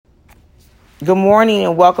Good morning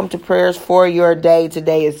and welcome to Prayers for Your Day.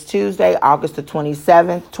 Today is Tuesday, August the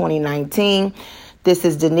 27th, 2019. This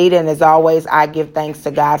is Danita, and as always, I give thanks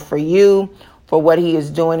to God for you, for what He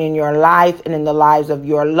is doing in your life and in the lives of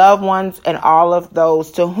your loved ones and all of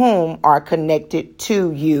those to whom are connected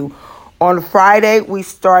to you. On Friday, we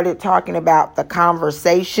started talking about the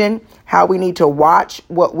conversation, how we need to watch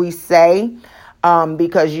what we say.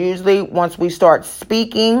 Because usually once we start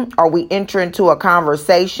speaking or we enter into a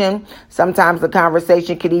conversation, sometimes the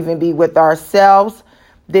conversation could even be with ourselves,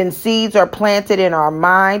 then seeds are planted in our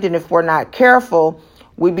mind. And if we're not careful,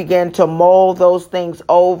 we begin to mull those things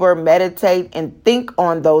over, meditate and think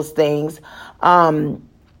on those things that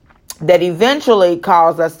eventually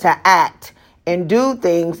cause us to act and do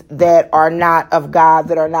things that are not of God,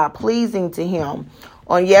 that are not pleasing to Him.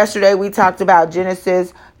 On yesterday, we talked about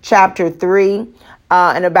Genesis chapter 3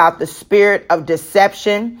 and about the spirit of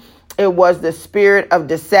deception. It was the spirit of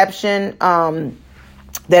deception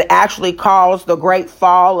that actually caused the great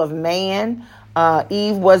fall of man.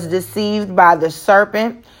 Eve was deceived by the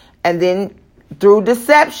serpent, and then through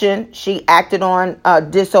deception, she acted on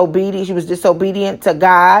disobedience. She was disobedient to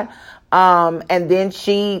God, and then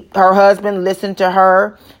her husband listened to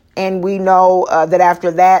her. And we know that after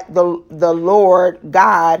that, the Lord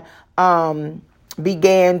God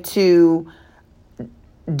began to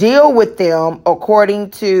deal with them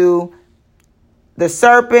according to the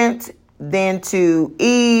serpent, then to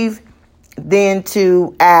Eve, then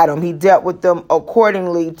to Adam. He dealt with them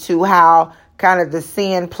accordingly to how kind of the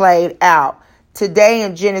sin played out. Today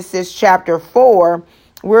in Genesis chapter 4,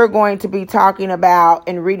 we're going to be talking about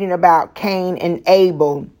and reading about Cain and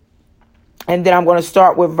Abel. And then I'm going to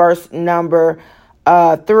start with verse number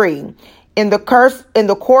 3. In the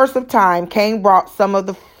course of time, Cain brought some of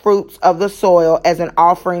the fruits of the soil as an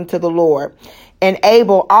offering to the Lord. And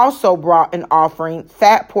Abel also brought an offering,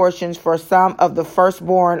 fat portions for some of the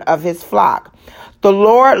firstborn of his flock. The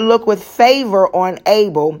Lord looked with favor on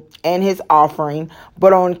Abel and his offering,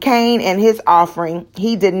 but on Cain and his offering,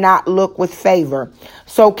 He did not look with favor.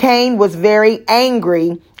 So Cain was very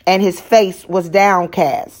angry and his face was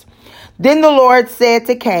downcast. Then the Lord said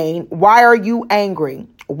to Cain, "Why are you angry?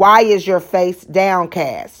 Why is your face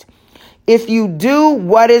downcast? If you do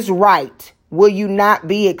what is right, will you not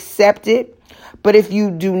be accepted? But if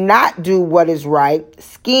you do not do what is right,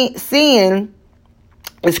 sin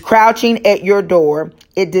is crouching at your door.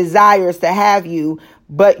 It desires to have you,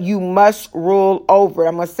 but you must rule over it."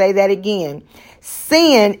 I'm going to say that again.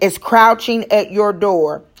 Sin is crouching at your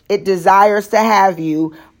door. It desires to have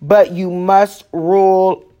you, but you must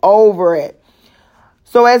rule over it.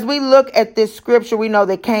 So as we look at this scripture, we know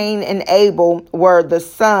that Cain and Abel were the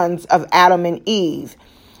sons of Adam and Eve.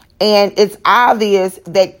 And it's obvious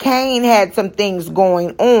that Cain had some things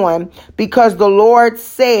going on, because the Lord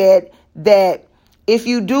said that if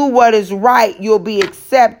you do what is right, you'll be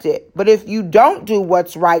accepted. But if you don't do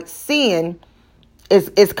what's right, sin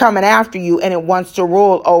is coming after you and it wants to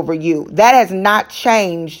rule over you. That has not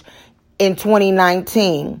changed in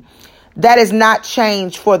 2019. That is not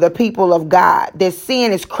changed for the people of God. This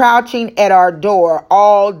sin is crouching at our door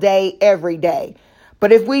all day, every day.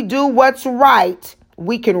 But if we do what's right,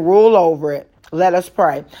 we can rule over it. Let us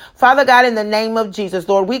pray. Father God, in the name of Jesus,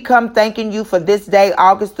 Lord, we come thanking you for this day,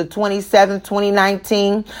 August the 27th,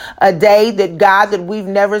 2019, a day that, God, that we've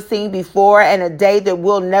never seen before and a day that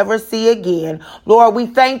we'll never see again. Lord, we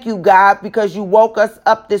thank you, God, because you woke us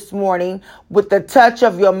up this morning with the touch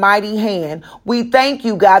of your mighty hand. We thank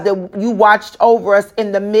you, God, that you watched over us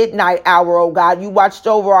in the midnight hour, oh God. You watched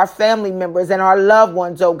over our family members and our loved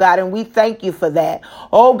ones, oh God, and we thank you for that.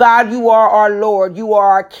 Oh God, you are our Lord. You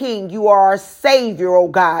are our King. You are our Savior, oh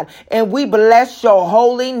God, and we bless your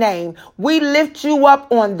holy name. We lift you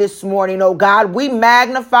up on this morning, oh God. We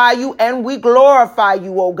magnify you and we glorify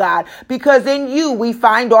you, oh God, because in you we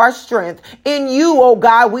find our strength. In you, oh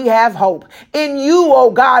God, we have hope. In you,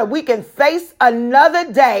 oh God, we can face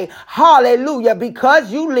another day. Hallelujah.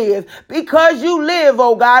 Because you live,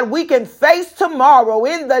 oh God, we can face tomorrow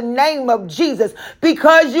in the name of Jesus.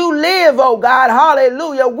 Because you live, oh God,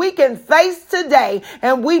 hallelujah, we can face today,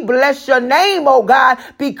 and we bless your name, oh God,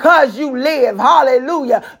 because you live.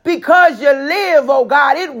 Hallelujah. Because you live, oh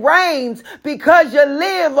God, it rains. Because you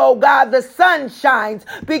live, oh God, the sun shines.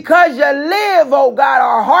 Because you live, oh God,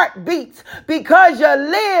 our heart beats. Because you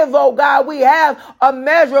live, oh God, we have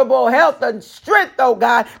immeasurable health and strength, oh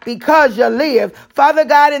God, because you live. Father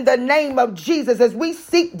God, in the name of Jesus, as we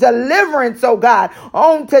seek deliverance, oh God,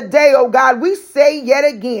 on today, oh God, we say yet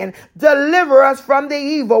again, deliver us from the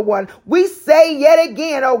evil one. We say yet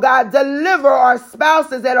again, oh God, deliver our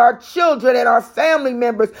spouses and our children and our family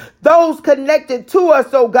members, those connected to us,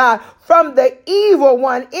 oh God, from the evil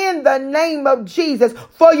one in the name of Jesus.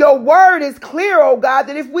 For your word is clear, oh God,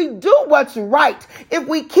 that if we do what's right, if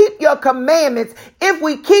we keep your commandments, if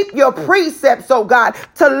we keep your precepts, oh God,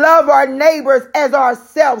 to love our neighbors as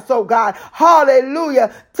ourselves, oh God,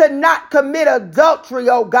 hallelujah, to not commit adultery,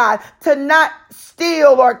 oh God, to not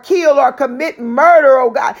steal or kill or commit murder, oh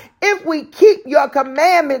God. If we keep your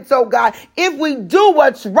commandments, oh God, if we do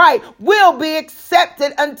what's right, we'll be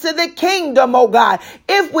accepted unto the kingdom, oh God.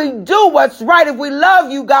 If we do what's right, if we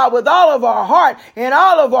love you, God, with all of our heart and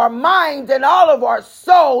all of our mind and all of our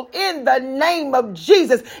soul, in the name of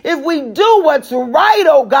Jesus, if we do what's right,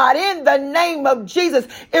 oh God, in the name of Jesus,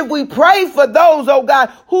 if we pray for those, oh God,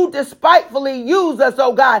 who despitefully use us,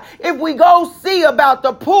 oh God, if we go see about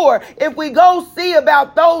the poor, if we go see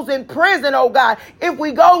about those in prison, oh God, if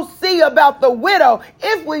we go see about the widow,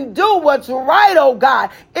 if we do what's right, oh God,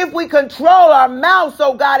 if we control our mouths,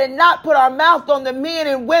 oh God, and not put our mouth on the men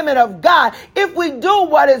and women of God, if we do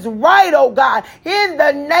what is right, oh God, in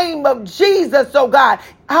the name of Jesus, oh God,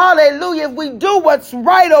 hallelujah. If we do what's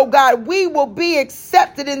right, oh God, we will be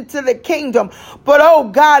accepted into the kingdom. But oh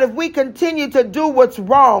God, if we continue to do what's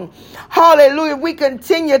wrong, hallelujah, if we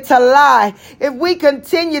continue to lie, if we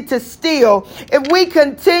continue to steal, if we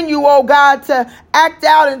continue, oh God, to act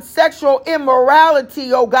out in sexual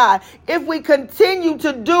immorality, oh God, if we continue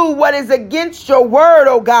to do what is against your word,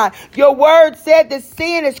 oh God, your word said that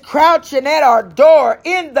sin is crouching at our door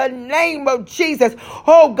in the name of Jesus.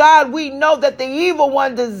 Oh God, we know that the evil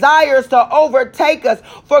one desires to overtake us.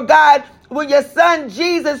 For God, when your son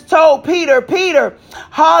Jesus told Peter,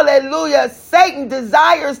 hallelujah, Satan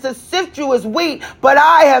desires to sift you as wheat, but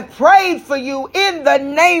I have prayed for you in the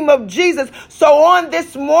name of Jesus. So on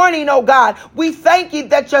this morning, oh God, we thank you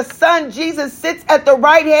that your son Jesus sits at the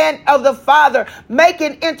right hand of the Father,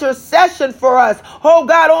 making intercession for us. Oh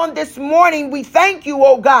God, on this morning, we thank you,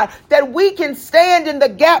 oh God, that we can stand in the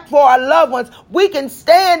gap for our loved ones. We can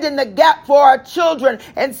stand in the gap for our children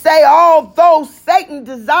and say, although Satan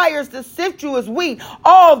desires to sift you as wheat,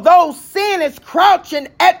 although sin is crouching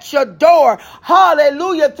at your door,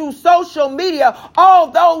 hallelujah, through social media,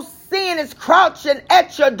 although sin is crouching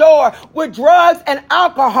at your door with drugs and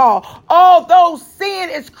alcohol, although sin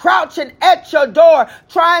is crouching at your door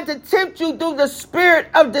trying to tempt you through the spirit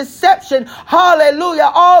of deception, hallelujah,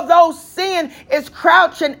 although sin is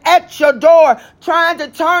crouching at your door trying to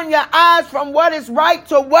turn your eyes from what is right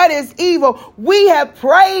to what is evil, we have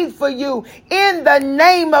prayed for you in the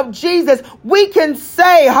name of Jesus. We can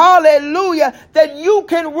say, hallelujah, that you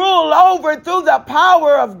can rule over through the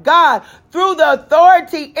power of God, through the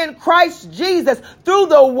authority in Christ Jesus, through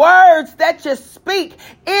the words that you speak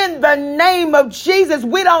in the name of Jesus.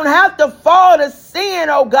 We don't have to fall to sin,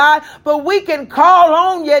 oh God, but we can call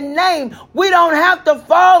on your name. We don't have to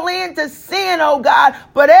fall into sin, oh God,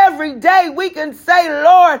 but every day we can say,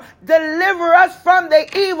 Lord, deliver us from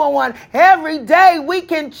the evil one. Every day we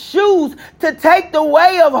can choose to take the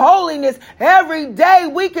way of holiness. Every day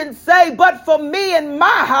we can say, but for me and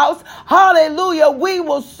my house, hallelujah, we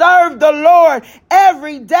will serve the Lord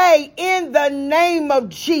every day in the name of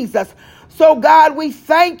Jesus. So God, we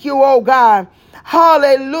thank you, oh God.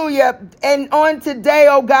 Hallelujah. And on today,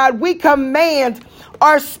 oh God, we command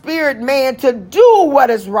our spirit man to do what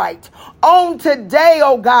is right. On today,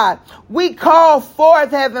 oh God, we call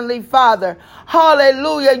forth, Heavenly Father,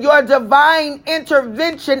 hallelujah, your divine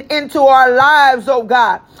intervention into our lives, oh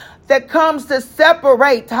God, that comes to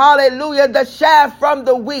separate, hallelujah, the chaff from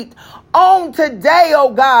the wheat. On today,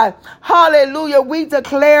 oh God, hallelujah, we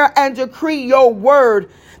declare and decree your word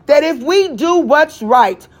that if we do what's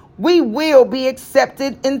right, we will be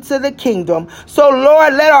accepted into the kingdom. So,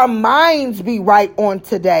 Lord, let our minds be right on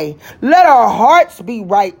today. Let our hearts be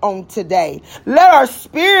right on today. Let our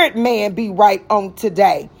spirit man be right on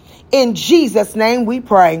today. In Jesus' name we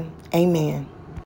pray. Amen.